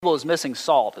Is missing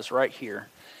salt is right here.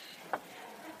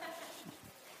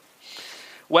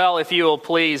 Well, if you will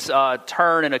please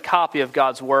turn in a copy of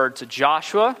God's Word to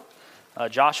Joshua,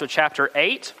 Joshua chapter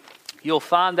 8. You'll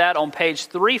find that on page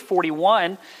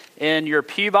 341 in your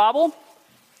Pew Bible.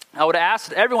 I would ask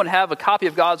that everyone have a copy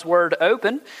of God's Word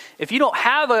open. If you don't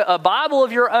have a Bible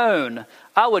of your own,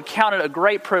 I would count it a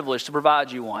great privilege to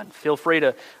provide you one. Feel free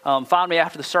to find me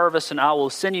after the service, and I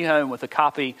will send you home with a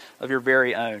copy of your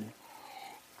very own.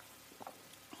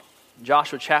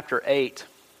 Joshua chapter 8.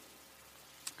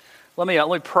 Let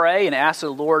me pray and ask that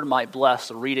the Lord might bless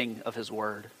the reading of His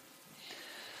Word.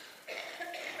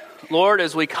 Lord,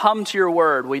 as we come to your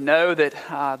Word, we know that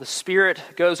the Spirit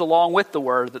goes along with the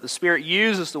Word, that the Spirit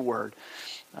uses the Word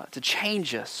to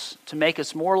change us, to make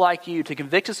us more like you, to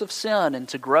convict us of sin, and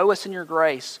to grow us in your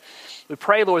grace. We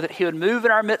pray, Lord, that He would move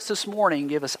in our midst this morning,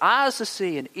 give us eyes to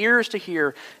see and ears to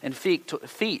hear and feet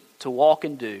to walk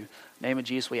and do. In the name of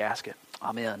Jesus we ask it.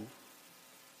 Amen.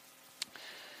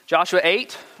 Joshua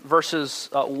 8, verses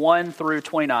 1 through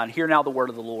 29. Hear now the word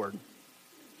of the Lord.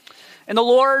 And the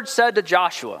Lord said to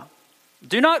Joshua,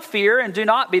 "Do not fear and do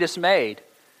not be dismayed.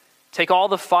 Take all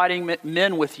the fighting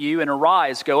men with you and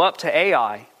arise, go up to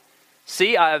Ai.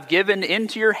 See, I have given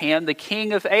into your hand the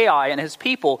king of Ai and his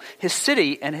people, his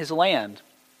city and his land.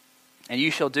 And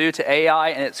you shall do to Ai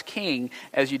and its king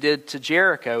as you did to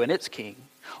Jericho and its king.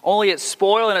 Only its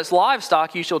spoil and its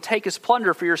livestock you shall take as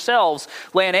plunder for yourselves,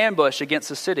 lay an ambush against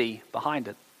the city behind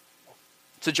it."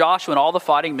 So Joshua and all the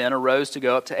fighting men arose to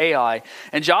go up to Ai.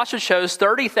 And Joshua chose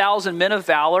 30,000 men of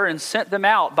valor and sent them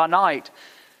out by night.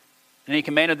 And he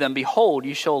commanded them, "Behold,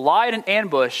 you shall lie in an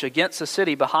ambush against the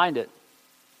city behind it.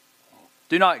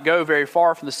 Do not go very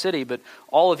far from the city, but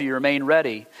all of you remain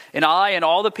ready. And I and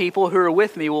all the people who are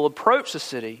with me will approach the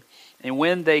city. And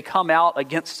when they come out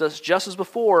against us just as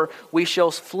before, we shall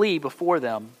flee before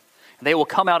them. And they will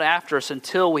come out after us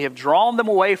until we have drawn them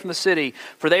away from the city.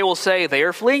 For they will say, 'They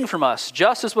are fleeing from us,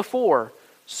 just as before.'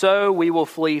 So we will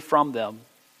flee from them.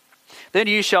 Then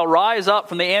you shall rise up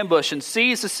from the ambush and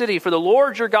seize the city, for the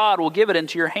Lord your God will give it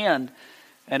into your hand.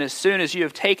 And as soon as you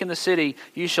have taken the city,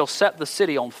 you shall set the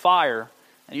city on fire,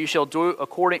 and you shall do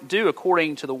according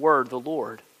to the word of the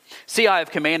Lord. See, I have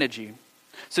commanded you."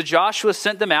 So Joshua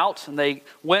sent them out, and they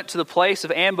went to the place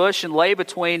of ambush and lay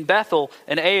between Bethel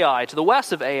and Ai, to the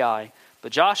west of Ai.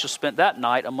 But Joshua spent that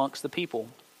night amongst the people.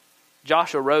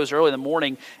 Joshua rose early in the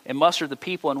morning and mustered the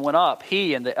people and went up,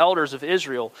 he and the elders of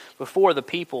Israel, before the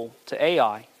people to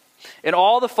Ai. And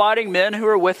all the fighting men who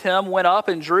were with him went up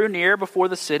and drew near before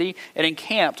the city and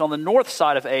encamped on the north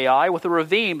side of Ai, with a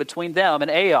ravine between them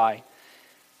and Ai.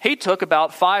 He took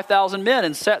about 5,000 men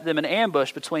and set them in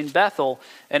ambush between Bethel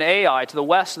and Ai to the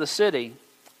west of the city.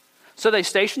 So they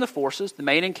stationed the forces, the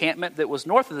main encampment that was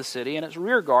north of the city and its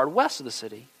rear guard west of the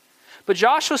city. But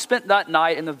Joshua spent that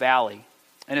night in the valley.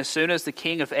 And as soon as the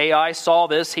king of Ai saw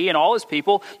this, he and all his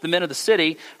people, the men of the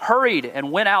city, hurried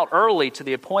and went out early to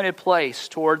the appointed place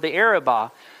toward the Arabah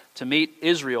to meet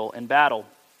Israel in battle.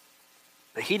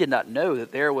 But he did not know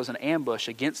that there was an ambush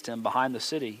against him behind the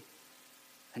city.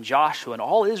 And Joshua and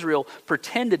all Israel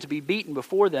pretended to be beaten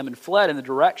before them and fled in the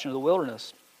direction of the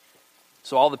wilderness.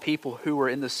 So all the people who were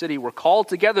in the city were called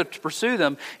together to pursue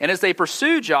them. And as they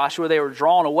pursued Joshua, they were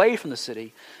drawn away from the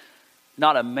city.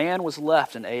 Not a man was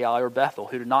left in Ai or Bethel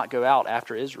who did not go out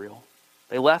after Israel.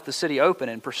 They left the city open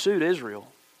and pursued Israel.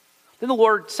 Then the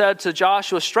Lord said to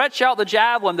Joshua, "Stretch out the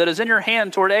javelin that is in your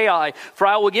hand toward Ai, for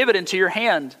I will give it into your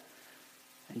hand."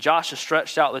 And Joshua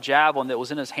stretched out the javelin that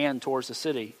was in his hand towards the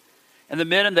city. And the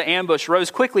men in the ambush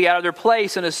rose quickly out of their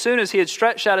place, and as soon as he had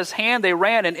stretched out his hand, they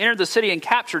ran and entered the city and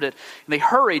captured it. And they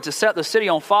hurried to set the city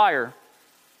on fire.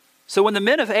 So when the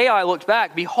men of Ai looked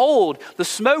back, behold, the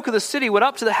smoke of the city went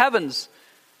up to the heavens,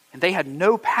 and they had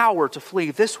no power to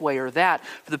flee this way or that,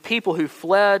 for the people who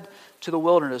fled to the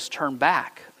wilderness turned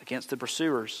back against the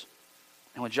pursuers.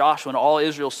 And when Joshua and all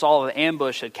Israel saw that the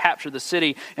ambush had captured the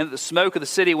city, and that the smoke of the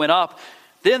city went up,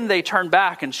 then they turned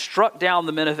back and struck down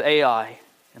the men of Ai.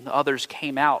 And the others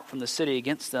came out from the city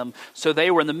against them. So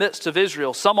they were in the midst of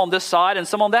Israel, some on this side and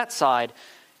some on that side.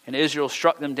 And Israel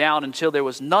struck them down until there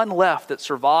was none left that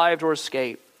survived or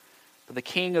escaped. But the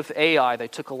king of Ai they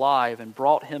took alive and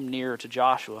brought him near to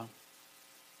Joshua.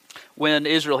 When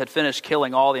Israel had finished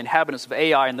killing all the inhabitants of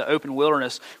Ai in the open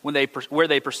wilderness, where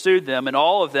they pursued them, and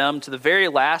all of them to the very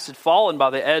last had fallen by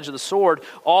the edge of the sword,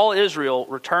 all Israel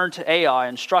returned to Ai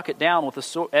and struck it down with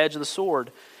the edge of the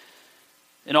sword.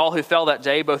 And all who fell that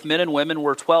day, both men and women,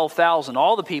 were 12,000,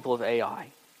 all the people of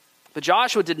Ai. But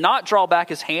Joshua did not draw back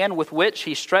his hand with which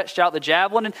he stretched out the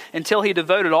javelin until he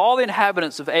devoted all the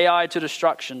inhabitants of Ai to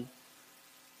destruction.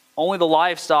 Only the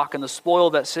livestock and the spoil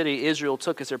of that city Israel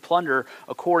took as their plunder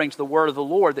according to the word of the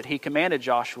Lord that he commanded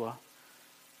Joshua.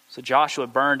 So Joshua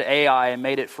burned Ai and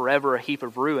made it forever a heap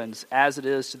of ruins, as it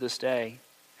is to this day.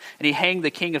 And he hanged the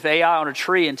king of Ai on a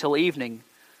tree until evening.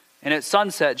 And at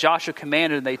sunset Joshua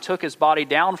commanded, and they took his body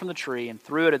down from the tree and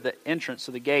threw it at the entrance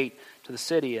of the gate to the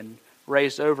city and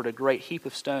raised over it a great heap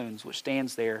of stones, which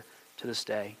stands there to this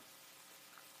day.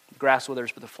 The grass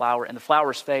withers, but the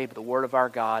flowers fade, but the word of our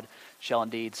God shall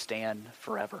indeed stand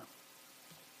forever.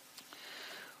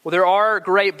 Well, there are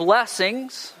great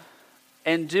blessings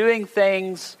in doing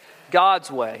things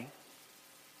God's way.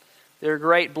 There are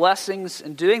great blessings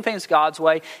in doing things God's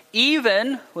way,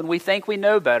 even when we think we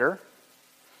know better.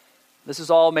 This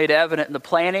is all made evident in the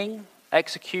planning,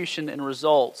 execution, and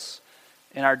results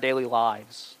in our daily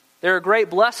lives. There are great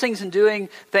blessings in doing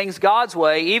things God's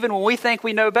way, even when we think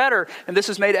we know better. And this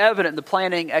is made evident in the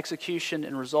planning, execution,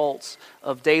 and results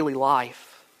of daily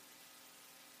life.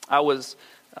 I was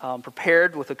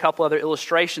prepared with a couple other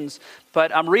illustrations,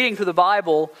 but I'm reading through the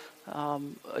Bible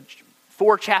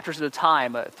 4 chapters at a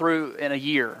time through in a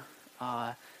year.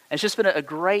 And it's just been a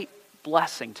great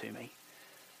blessing to me.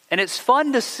 And it's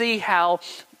fun to see how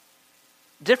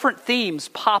different themes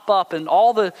pop up in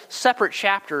all the separate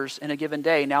chapters in a given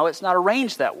day. Now, it's not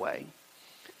arranged that way,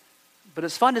 but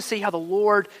it's fun to see how the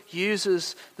Lord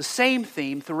uses the same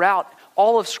theme throughout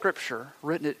all of Scripture,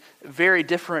 written at very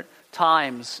different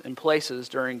times and places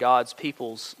during God's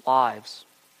people's lives.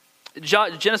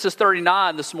 Genesis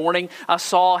 39 this morning, I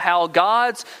saw how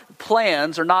God's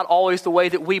plans are not always the way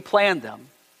that we plan them.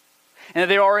 And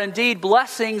there are indeed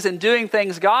blessings in doing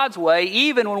things God's way,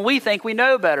 even when we think we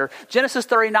know better. Genesis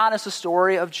 39 is the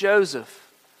story of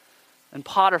Joseph and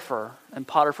Potiphar and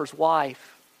Potiphar's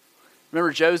wife.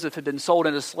 Remember, Joseph had been sold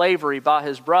into slavery by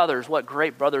his brothers. What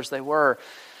great brothers they were.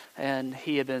 And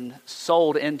he had been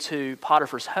sold into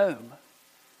Potiphar's home.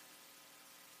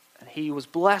 And he was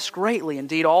blessed greatly.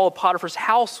 Indeed, all of Potiphar's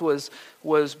house was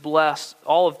blessed.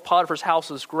 All of Potiphar's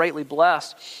house was greatly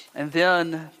blessed. And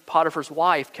then Potiphar's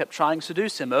wife kept trying to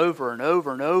seduce him over and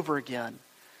over and over again.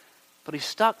 But he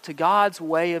stuck to God's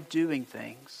way of doing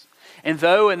things. And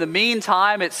though in the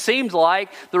meantime it seemed like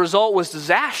the result was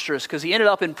disastrous because he ended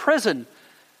up in prison,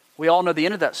 we all know the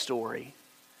end of that story.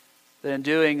 That in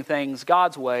doing things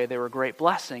God's way, there were great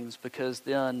blessings because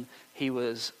then he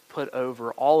was put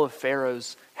over all of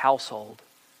Pharaoh's household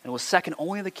and was second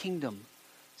only in the kingdom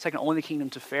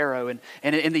to Pharaoh. And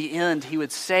in the end, he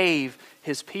would save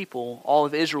his people. All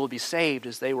of Israel would be saved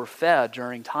as they were fed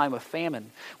during time of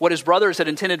famine. What his brothers had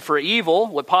intended for evil,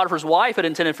 what Potiphar's wife had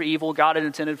intended for evil, God had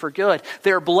intended for good.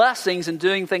 There are blessings in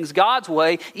doing things God's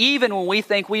way, even when we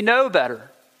think we know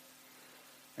better.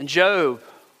 And Job,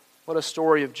 what a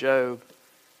story of Job.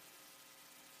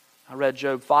 I read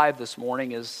Job 5 this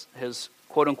morning as his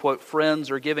quote-unquote friends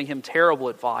are giving him terrible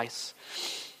advice.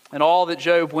 And all that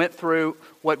Job went through,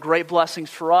 what great blessings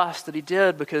for us that he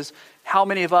did, because how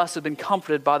many of us have been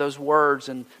comforted by those words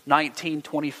in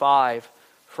 19:25?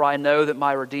 For I know that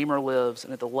my Redeemer lives,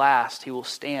 and at the last he will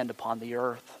stand upon the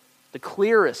earth. The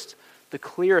clearest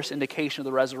indication of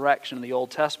the resurrection in the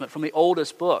Old Testament, from the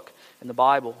oldest book in the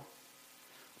Bible.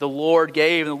 The Lord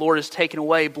gave and the Lord has taken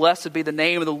away. Blessed be the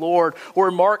name of the Lord. Or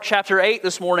in Mark chapter 8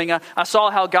 this morning, I saw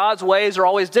how God's ways are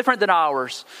always different than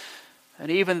ours.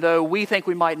 And even though we think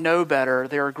we might know better,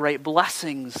 there are great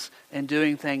blessings in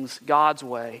doing things God's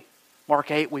way.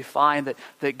 Mark 8, we find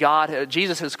that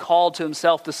Jesus has called to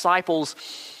himself disciples,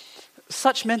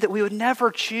 such men that we would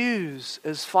never choose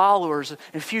as followers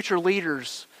and future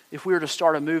leaders if we were to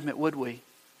start a movement, would we?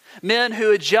 Men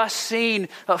who had just seen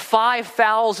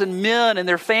 5,000 men and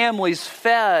their families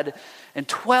fed, and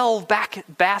 12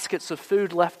 baskets of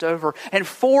food left over, and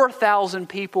 4,000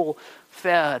 people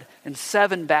fed, and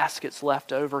 7 baskets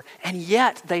left over, and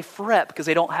yet they fret because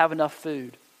they don't have enough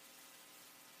food.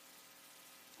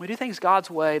 When we do things God's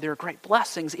way, there are great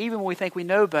blessings, even when we think we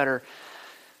know better.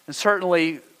 And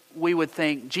certainly we would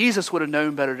think Jesus would have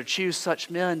known better to choose such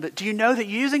men. But do you know that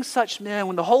using such men,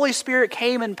 when the Holy Spirit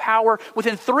came in power,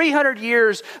 within 300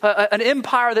 years, an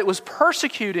empire that was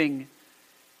persecuting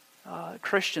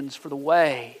Christians for the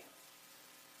way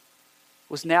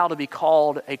was now to be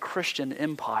called a Christian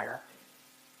empire?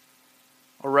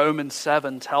 Romans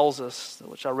 7 tells us,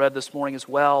 which I read this morning as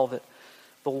well, that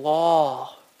the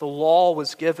law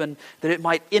was given that it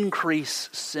might increase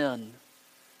sin.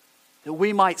 That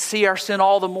we might see our sin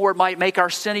all the more. It might make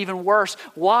our sin even worse.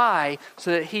 Why?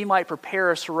 So that he might prepare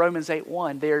us for Romans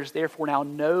 8:1. There is therefore now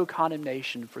no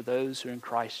condemnation for those who are in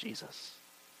Christ Jesus.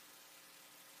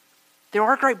 There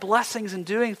are great blessings in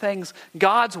doing things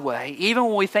God's way, even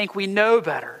when we think we know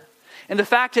better. And the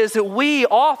fact is that we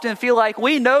often feel like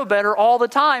we know better all the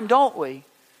time, don't we?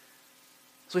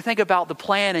 As we think about the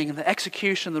planning and the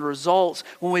execution, the results,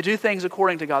 when we do things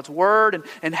according to God's word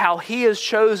and how He has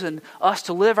chosen us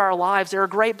to live our lives, there are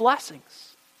great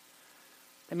blessings.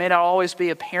 They may not always be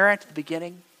apparent at the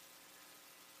beginning,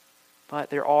 but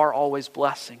there are always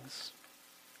blessings.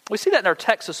 We see that in our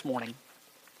text this morning.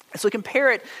 As we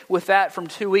compare it with that from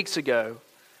 2 weeks ago,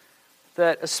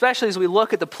 that especially as we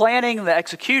look at the planning, the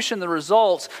execution, the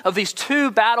results of these two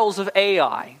battles of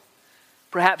Ai.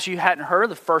 Perhaps you hadn't heard of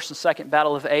the first and second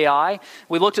battle of Ai.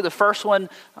 We looked at the first one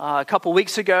a couple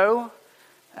weeks ago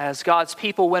as God's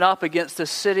people went up against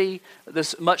this city,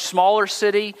 this much smaller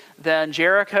city than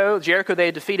Jericho. Jericho they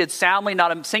had defeated soundly.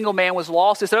 Not a single man was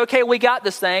lost. They said, okay, we got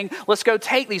this thing. Let's go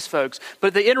take these folks.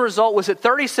 But the end result was that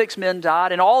 36 men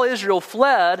died and all Israel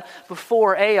fled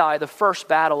before Ai, the first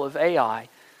battle of Ai.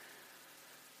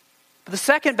 But the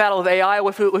second battle of Ai,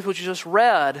 with which you just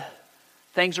read,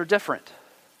 things are different.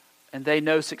 And they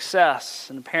know success,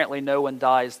 and apparently no one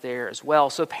dies there as well.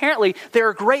 So apparently there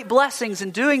are great blessings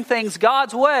in doing things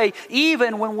God's way,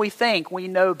 even when we think we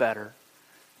know better.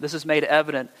 This is made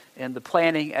evident in the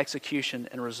planning, execution,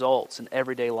 and results in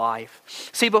everyday life.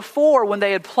 See, before, when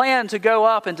they had planned to go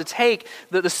up and to take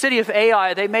the city of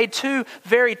Ai, they made two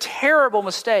very terrible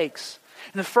mistakes.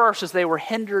 And the first is they were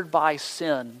hindered by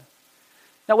sin.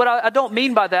 Now, what I don't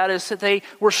mean by that is that they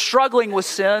were struggling with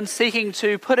sin, seeking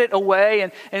to put it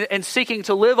away and seeking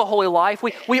to live a holy life.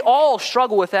 We all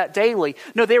struggle with that daily.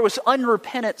 No, there was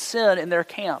unrepentant sin in their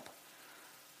camp.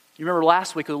 You remember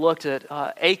last week we looked at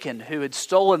Achan, who had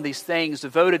stolen these things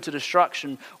devoted to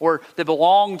destruction or that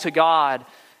belonged to God.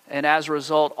 And as a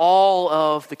result, all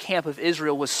of the camp of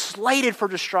Israel was slated for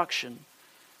destruction.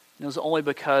 And it was only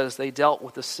because they dealt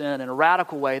with the sin in a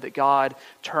radical way that God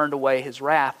turned away His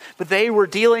wrath. But they were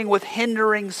dealing with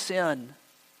hindering sin.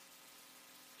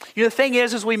 You know, the thing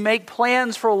is, as we make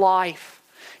plans for life,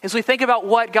 as we think about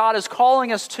what God is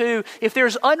calling us to, if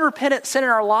there's unrepentant sin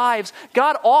in our lives,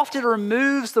 God often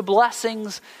removes the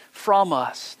blessings from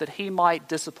us that He might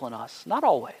discipline us. Not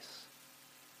always.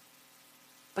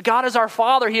 But God is our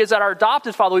Father. He is our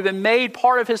adopted Father. We've been made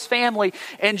part of His family.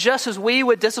 And just as we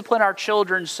would discipline our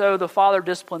children, so the Father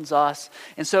disciplines us.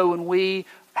 And so when we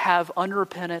have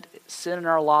unrepentant sin in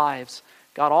our lives,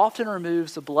 God often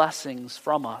removes the blessings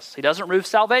from us. He doesn't remove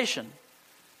salvation,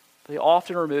 but He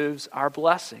often removes our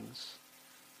blessings.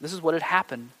 This is what had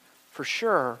happened for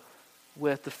sure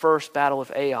with the first battle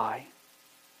of Ai.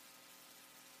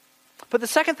 But the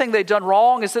second thing they'd done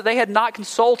wrong is that they had not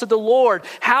consulted the Lord.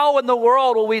 How in the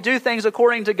world will we do things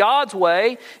according to God's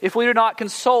way if we do not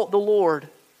consult the Lord?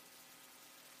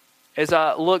 As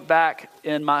I look back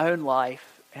in my own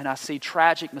life and I see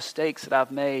tragic mistakes that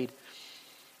I've made,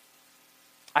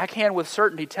 I can with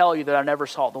certainty tell you that I never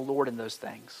sought the Lord in those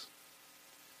things.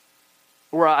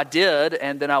 Or I did,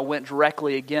 and then I went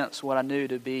directly against what I knew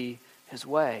to be His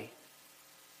way.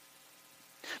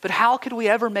 But how could we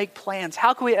ever make plans?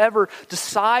 How could we ever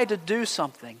decide to do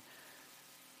something?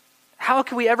 How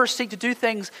could we ever seek to do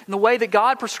things in the way that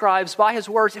God prescribes by His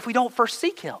words if we don't first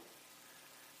seek Him?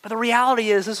 But the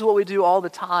reality is, this is what we do all the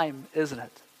time, isn't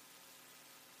it?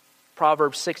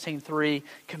 Proverbs 16:3,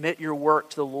 commit your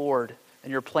work to the Lord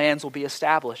and your plans will be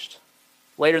established.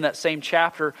 Later in that same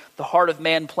chapter, the heart of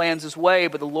man plans his way,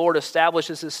 but the Lord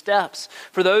establishes his steps.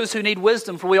 For those who need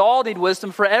wisdom, for we all need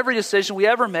wisdom, for every decision we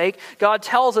ever make, God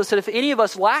tells us that if any of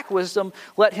us lack wisdom,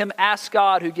 let him ask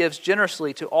God who gives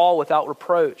generously to all without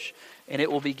reproach, and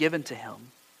it will be given to him.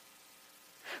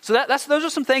 So those are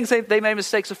some things they made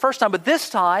mistakes the first time, but this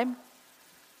time,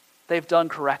 they've done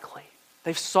correctly.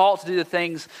 They've sought to do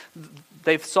things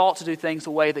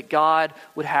the way that God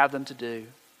would have them to do.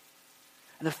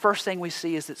 And the first thing we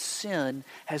see is that sin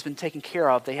has been taken care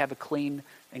of. They have a clean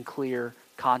and clear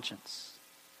conscience.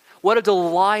 What a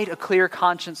delight a clear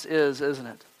conscience is, isn't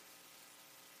it?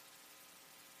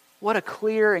 What a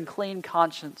clear and clean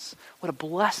conscience. What a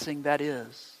blessing that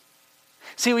is.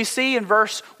 See, we see in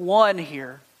verse 1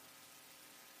 here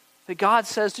that God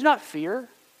says, do not fear.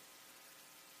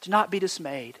 Do not be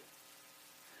dismayed.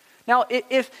 Now,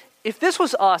 if this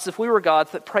was us, if we were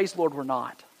God, that praise the Lord, we're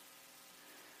not.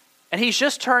 And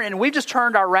we've just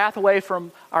turned our wrath away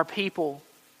from our people.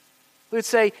 We would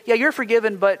say, yeah, you're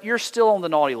forgiven, but you're still on the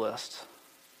naughty list.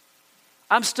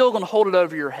 I'm still going to hold it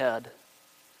over your head.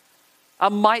 I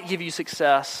might give you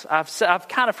success. I've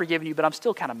kind of forgiven you, but I'm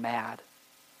still kind of mad.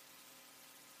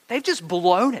 They've just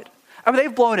blown it. I mean,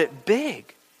 they've blown it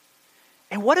big.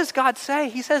 And what does God say?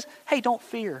 He says, hey, don't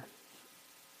fear.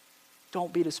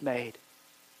 Don't be dismayed.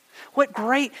 What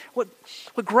great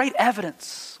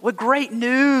evidence, what great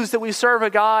news that we serve a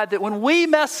God that when we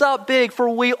mess up big, for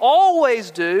we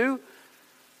always do,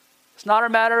 it's not a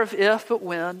matter of if, but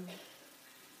when.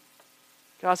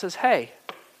 God says, hey,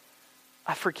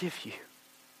 I forgive you.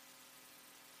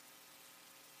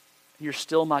 You're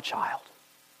still my child.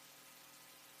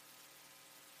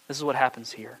 This is what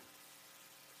happens here.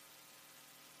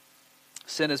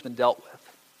 Sin has been dealt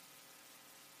with.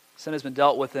 Sin has been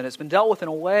dealt with, and it's been dealt with in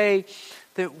a way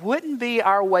that wouldn't be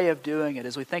our way of doing it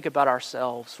as we think about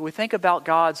ourselves. We think about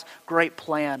God's great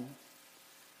plan.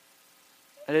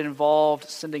 And it involved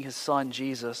sending his son,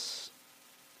 Jesus.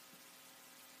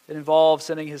 It involved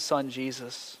sending his son,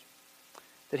 Jesus,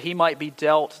 that he might be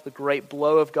dealt the great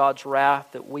blow of God's wrath,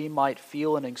 that we might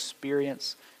feel and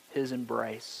experience his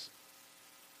embrace.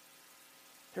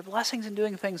 There are blessings in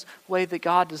doing things the way that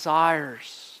God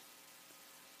desires,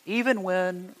 even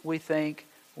when we think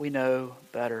we know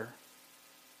better.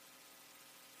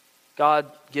 God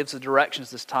gives the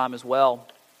directions this time as well.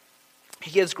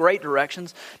 He gives great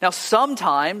directions. Now,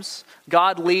 sometimes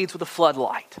God leads with a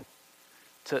floodlight.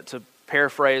 To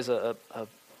paraphrase a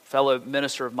fellow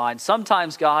minister of mine,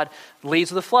 sometimes God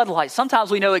leads with a floodlight.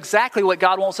 Sometimes we know exactly what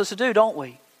God wants us to do, don't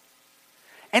we?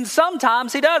 And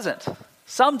sometimes he doesn't.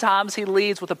 Sometimes he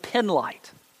leads with a pin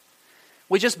light.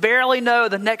 We just barely know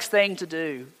the next thing to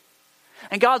do.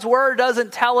 And God's word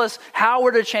doesn't tell us how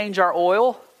we're to change our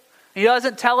oil. He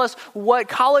doesn't tell us what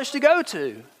college to go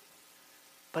to.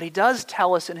 But he does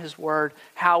tell us in his word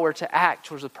how we're to act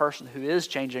towards the person who is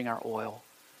changing our oil,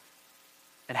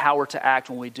 and how we're to act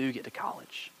when we do get to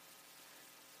college.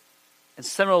 And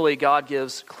similarly, God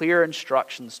gives clear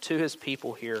instructions to his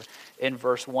people here in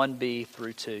verse 1b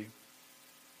through 2.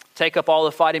 Take up all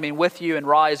the fighting men with you and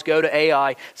rise, go to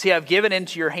Ai. See, I have given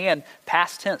into your hand,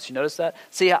 past tense, you notice that?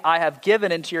 See, I have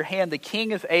given into your hand the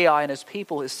king of Ai and his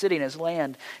people, his city and his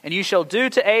land. And you shall do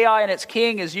to Ai and its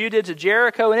king as you did to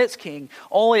Jericho and its king.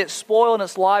 Only its spoil and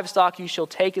its livestock you shall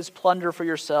take as plunder for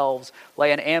yourselves.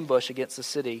 Lay an ambush against the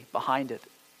city behind it.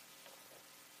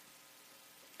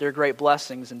 There are great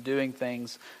blessings in doing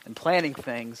things and planning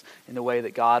things in the way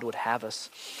that God would have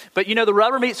us. But you know, the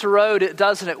rubber meets the road,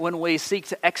 doesn't it, when we seek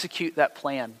to execute that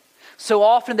plan. So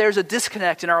often there's a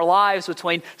disconnect in our lives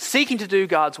between seeking to do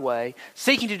God's way,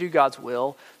 seeking to do God's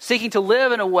will, seeking to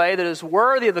live in a way that is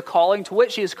worthy of the calling to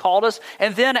which he has called us,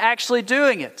 and then actually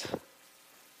doing it.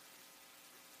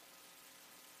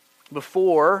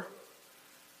 Before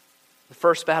the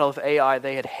first battle of Ai,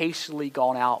 they had hastily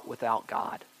gone out without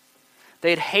God. They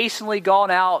had hastily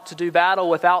gone out to do battle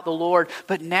without the Lord,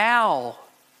 but now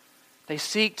they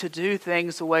seek to do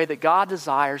things the way that God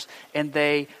desires, and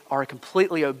they are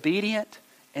completely obedient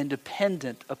and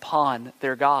dependent upon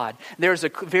their God. There's a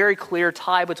very clear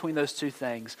tie between those two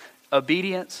things,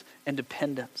 obedience and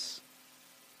dependence.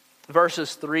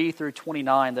 Verses 3 through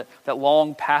 29, that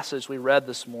long passage we read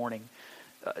this morning,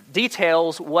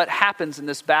 details what happens in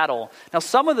this battle. Now,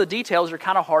 some of the details are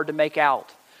kind of hard to make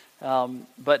out.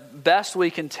 But best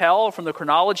we can tell from the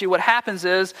chronology, what happens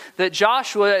is that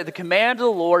Joshua, at the command of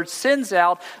the Lord, sends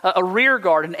out a rear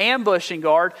guard, an ambushing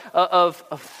guard of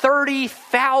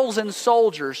 30,000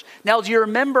 soldiers. Now, do you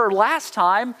remember last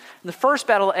time, in the first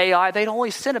battle of Ai, they'd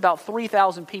only sent about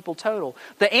 3,000 people total.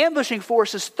 The ambushing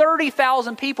force is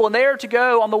 30,000 people, and they are to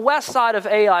go on the west side of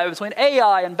Ai, between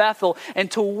Ai and Bethel,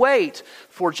 and to wait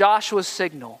for Joshua's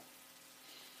signal.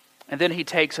 And then he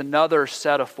takes another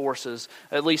set of forces,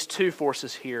 at least two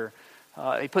forces here.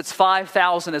 He puts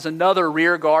 5,000 as another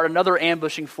rear guard, another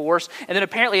ambushing force. And then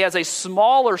apparently he has a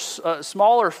smaller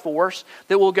force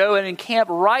that will go in and camp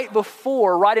right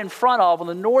in front of, on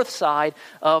the north side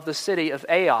of the city of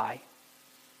Ai.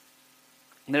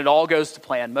 And then it all goes to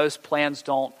plan. Most plans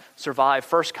don't survive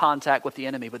first contact with the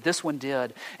enemy, but this one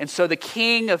did. And so the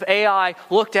king of Ai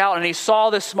looked out and he saw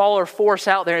this smaller force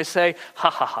out there and say, ha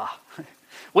ha ha.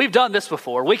 We've done this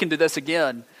before. We can do this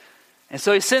again. And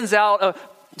so he sends out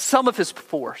some of his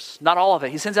force, not all of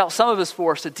it. He sends out some of his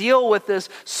force to deal with this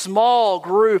small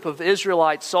group of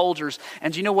Israelite soldiers.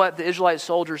 And do you know what the Israelite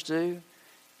soldiers do?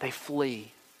 They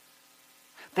flee.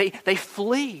 They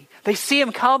flee. They see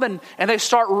him coming and they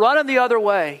start running the other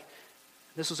way.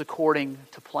 This was according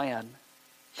to plan.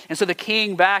 And so the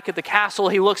king back at the castle,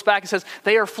 he looks back and says,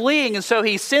 they are fleeing. And so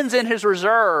he sends in his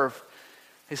reserve.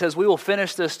 He says, we will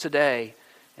finish this today.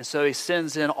 And so he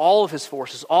sends in all of his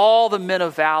forces, all the men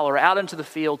of valor out into the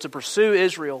field to pursue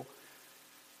Israel.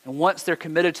 And once they're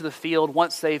committed to the field,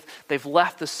 once they've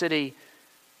left the city,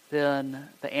 then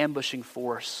the ambushing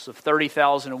force of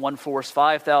 30,000 in one force,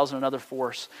 5,000 in another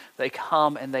force, they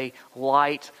come and they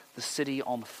light the city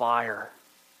on fire.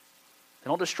 They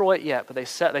don't destroy it yet, but they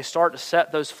start to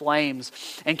set those flames.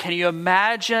 And can you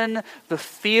imagine the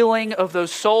feeling of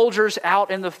those soldiers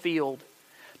out in the field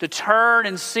to turn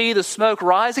and see the smoke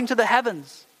rising to the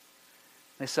heavens?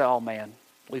 They say, oh man,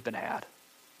 we've been had.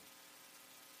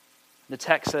 The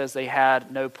text says there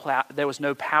was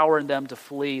no power in them to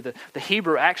flee. The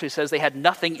Hebrew actually says they had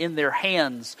nothing in their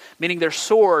hands, meaning their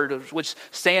sword, which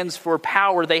stands for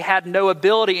power. They had no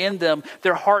ability in them.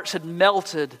 Their hearts had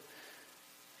melted,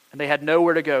 and they had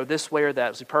nowhere to go, this way or that. It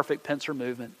was a perfect pincer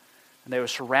movement, and they were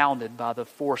surrounded by the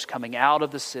force coming out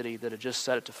of the city that had just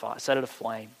set it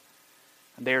aflame,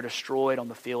 and they are destroyed on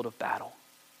the field of battle.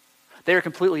 They are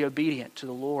completely obedient to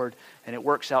the Lord, and it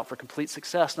works out for complete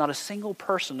success. Not a single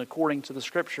person, according to the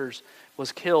scriptures,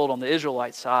 was killed on the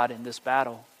Israelite side in this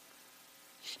battle.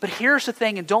 But here's the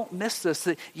thing, and don't miss this,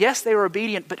 that yes, they were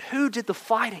obedient, but who did the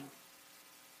fighting?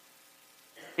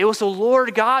 It was the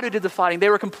Lord God who did the fighting. They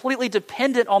were completely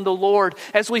dependent on the Lord.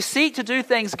 As we seek to do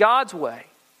things God's way,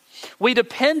 we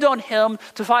depend on Him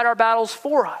to fight our battles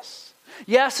for us.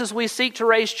 Yes, as we seek to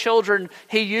raise children,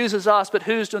 He uses us, but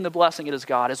who's doing the blessing? It is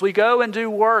God. As we go and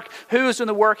do work, who's doing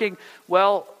the working?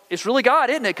 Well, it's really God,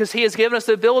 isn't it? Because He has given us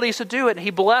the abilities to do it, and He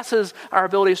blesses our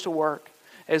abilities to work.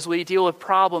 As we deal with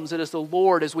problems, it is the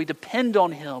Lord, as we depend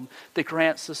on Him, that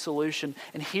grants the solution.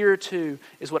 And here too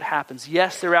is what happens.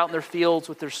 Yes, they're out in their fields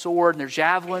with their sword and their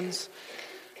javelins,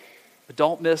 but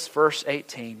don't miss verse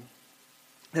 18.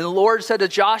 And the Lord said to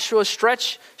Joshua,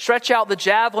 stretch out the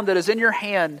javelin that is in your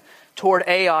hand toward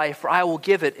Ai, for I will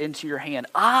give it into your hand.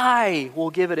 I will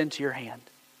give it into your hand.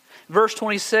 Verse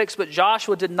 26, but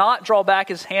Joshua did not draw back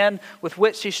his hand with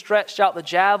which he stretched out the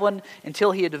javelin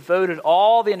until he had devoted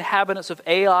all the inhabitants of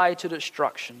Ai to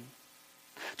destruction.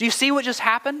 Do you see what just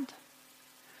happened?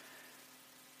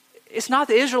 It's not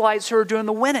the Israelites who are doing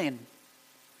the winning.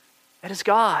 It is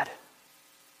God.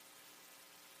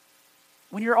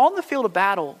 When you're on the field of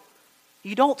battle,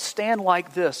 you don't stand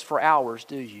like this for hours,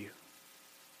 do you?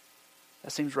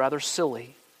 That seems rather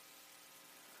silly.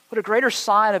 What a greater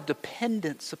sign of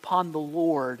dependence upon the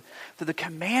Lord that the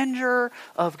commander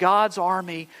of God's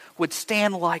army would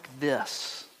stand like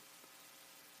this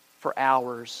for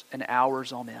hours and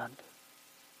hours on end.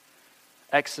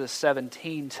 Exodus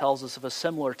 17 tells us of a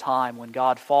similar time when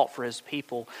God fought for His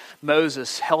people.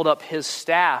 Moses held up his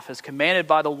staff as commanded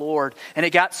by the Lord, and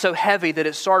it got so heavy that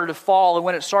it started to fall. And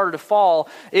when it started to fall,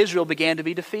 Israel began to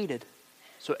be defeated.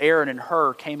 So Aaron and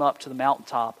Hur came up to the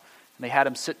mountaintop, and they had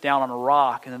him sit down on a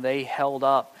rock, and then they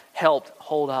helped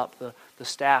hold up the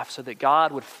staff so that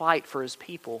God would fight for His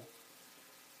people.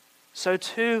 So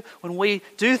too, when we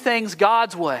do things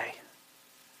God's way,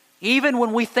 even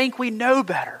when we think we know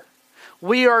better,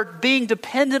 we are being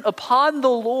dependent upon the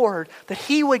Lord that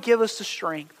He would give us the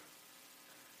strength.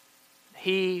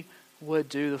 He would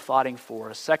do the fighting for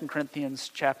us. 2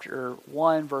 Corinthians chapter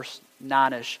 1, verse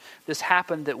 9-ish. This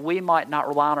happened that we might not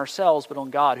rely on ourselves, but on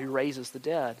God who raises the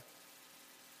dead.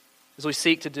 As we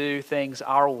seek to do things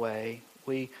our way,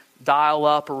 we dial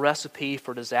up a recipe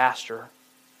for disaster.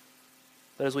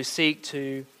 But as we seek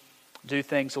to do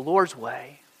things the Lord's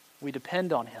way, we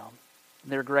depend on Him.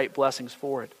 And there are great blessings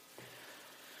for it.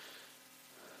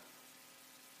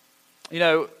 You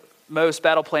know, most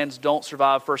battle plans don't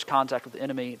survive first contact with the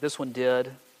enemy. This one did.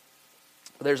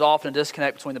 But there's often a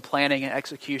disconnect between the planning and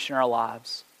execution in our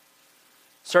lives.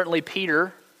 Certainly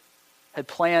Peter had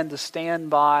planned to stand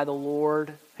by the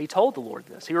Lord. He told the Lord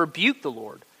this. He rebuked the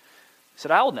Lord. He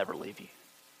said, I will never leave you.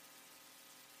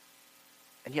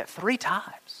 And yet 3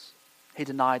 times he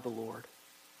denied the Lord.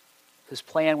 His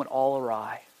plan went all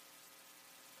awry.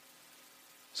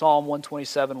 Psalm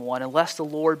 127:1, unless the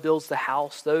Lord builds the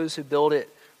house, those who build it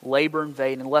labor in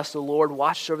vain. Unless the Lord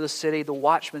watches over the city, the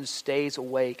watchman stays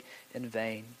awake in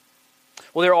vain.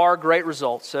 Well, there are great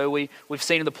results. So we've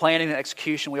seen in the planning and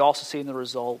execution, we also see in the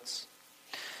results.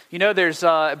 You know, there's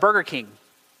Burger King.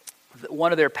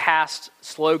 One of their past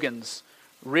slogans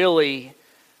really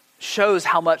shows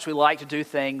how much we like to do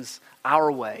things our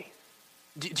way.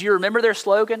 Do you remember their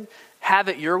slogan? Have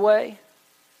it your way?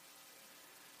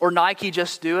 Or Nike,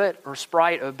 just do it. Or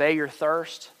Sprite, obey your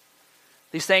thirst.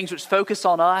 These things which focus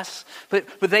on us.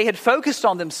 But they had focused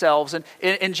on themselves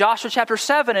in Joshua chapter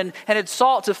 7 and had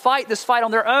sought to fight this fight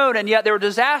on their own, and yet there were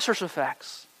disastrous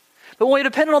effects. But when we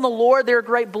depend on the Lord, there are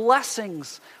great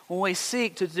blessings when we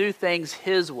seek to do things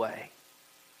His way,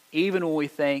 even when we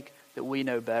think that we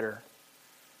know better.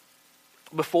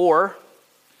 Before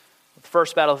the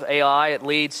first battle of Ai, it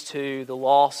leads to the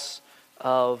loss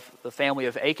of the family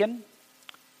of Achan,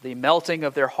 the melting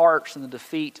of their hearts and the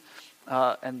defeat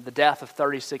and the death of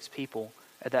 36 people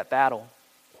at that battle.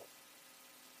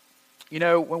 You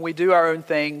know, when we do our own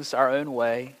things our own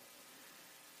way,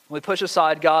 We push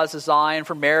aside God's design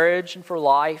for marriage and for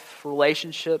life, for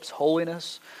relationships,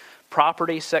 holiness,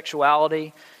 property,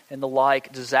 sexuality, and the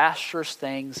like, disastrous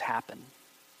things happen.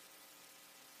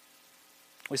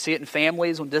 We see it in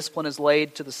families when discipline is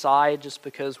laid to the side just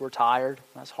because we're tired.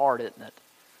 That's hard, isn't it?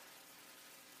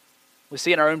 We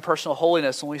see it in our own personal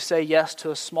holiness when we say yes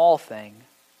to a small thing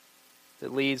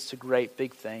that leads to great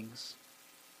big things.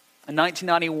 In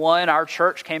 1991, our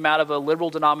church came out of a liberal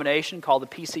denomination called the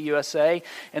PCUSA,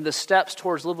 and the steps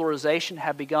towards liberalization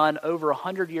had begun over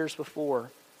 100 years before.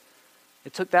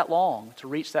 It took that long to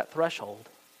reach that threshold.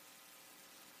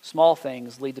 Small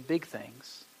things lead to big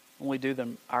things when we do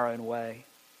them our own way.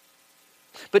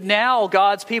 But now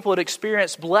God's people had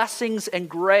experienced blessings and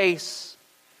grace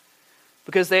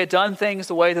because they had done things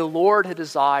the way the Lord had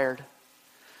desired.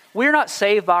 We're not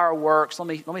saved by our works. Let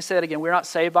me say that again. We're not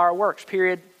saved by our works,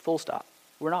 period, full stop.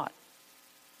 We're not.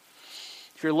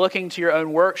 If you're looking to your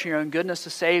own works and your own goodness to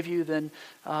save you, then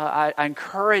I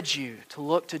encourage you to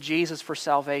look to Jesus for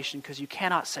salvation because you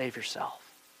cannot save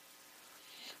yourself.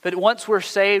 But once we're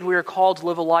saved, we are called to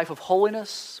live a life of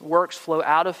holiness. Works flow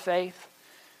out of faith.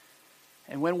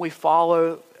 And when we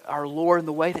follow our Lord in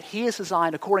the way that He has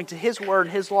designed according to His word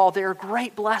and His law, there are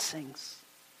great blessings.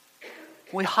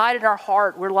 When we hide in our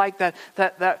heart, we're like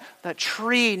that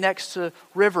tree next to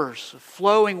rivers of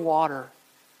flowing water,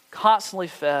 constantly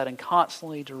fed and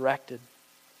constantly directed.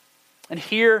 And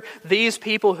here, these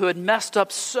people who had messed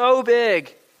up so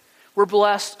big were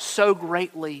blessed so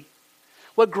greatly.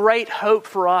 What great hope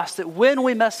for us that when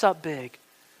we mess up big,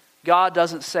 God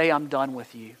doesn't say, I'm done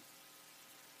with you.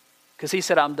 Because He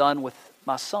said, I'm done with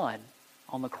my Son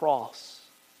on the cross.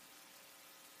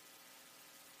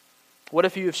 What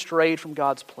if you have strayed from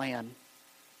God's plan?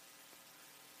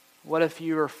 What if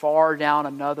you are far down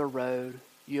another road?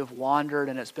 You have wandered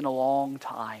and it's been a long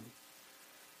time.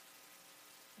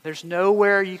 There's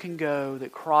nowhere you can go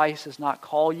that Christ does not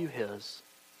call you His.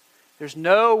 There's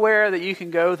nowhere that you can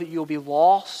go that you'll be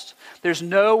lost. There's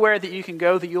nowhere that you can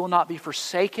go that you will not be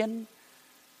forsaken.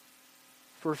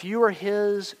 For if you are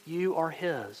His, you are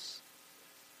His.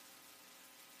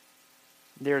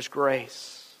 There's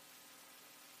grace.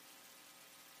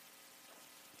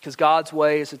 Because God's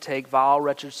way is to take vile,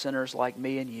 wretched sinners like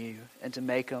me and you and to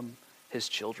make them His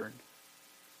children.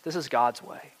 This is God's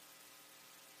way.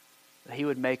 That He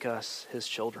would make us His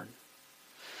children.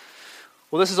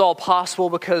 Well, this is all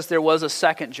possible because there was a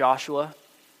second Joshua.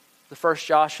 The first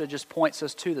Joshua just points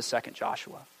us to the second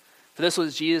Joshua. For this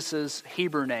was Jesus'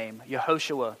 Hebrew name,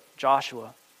 Yehoshua,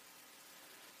 Joshua.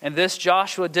 And this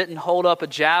Joshua didn't hold up a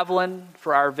javelin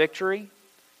for our victory.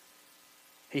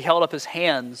 He held up his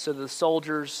hands so that the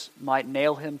soldiers might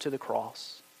nail him to the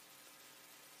cross.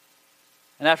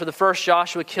 And after the first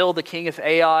Joshua killed the king of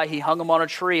Ai, he hung him on a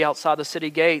tree outside the city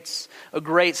gates, a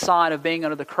great sign of being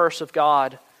under the curse of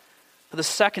God. For the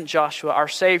second Joshua, our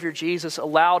Savior Jesus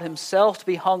allowed Himself to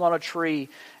be hung on a tree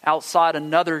outside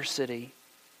another city,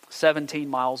 17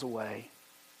 miles away.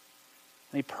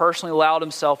 And He personally allowed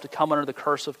Himself to come under the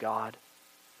curse of God.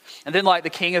 And then like the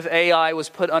king of Ai was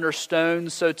put under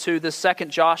stones, so too the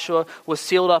second Joshua was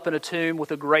sealed up in a tomb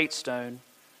with a great stone.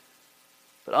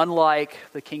 But unlike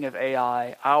the king of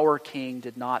Ai, our king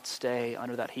did not stay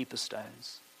under that heap of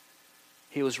stones.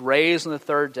 He was raised on the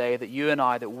third day that you and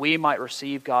I, that we might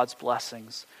receive God's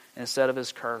blessings instead of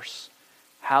His curse.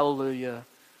 Hallelujah,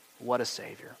 what a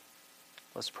Savior.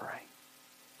 Let's pray.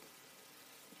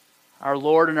 Our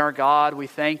Lord and our God, we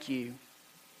thank You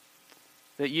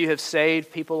that You have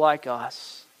saved people like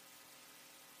us.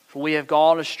 For we have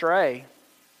gone astray.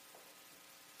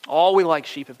 All we like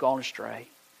sheep have gone astray.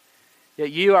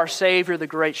 Yet You, our Savior, the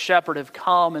great shepherd, have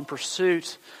come in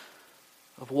pursuit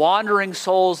of wandering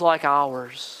souls like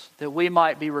ours, that we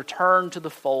might be returned to the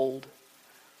fold,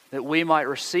 that we might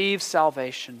receive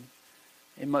salvation,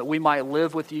 and we might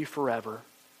live with You forever.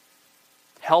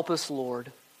 Help us,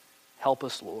 Lord. Help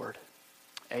us, Lord.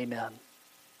 Amen.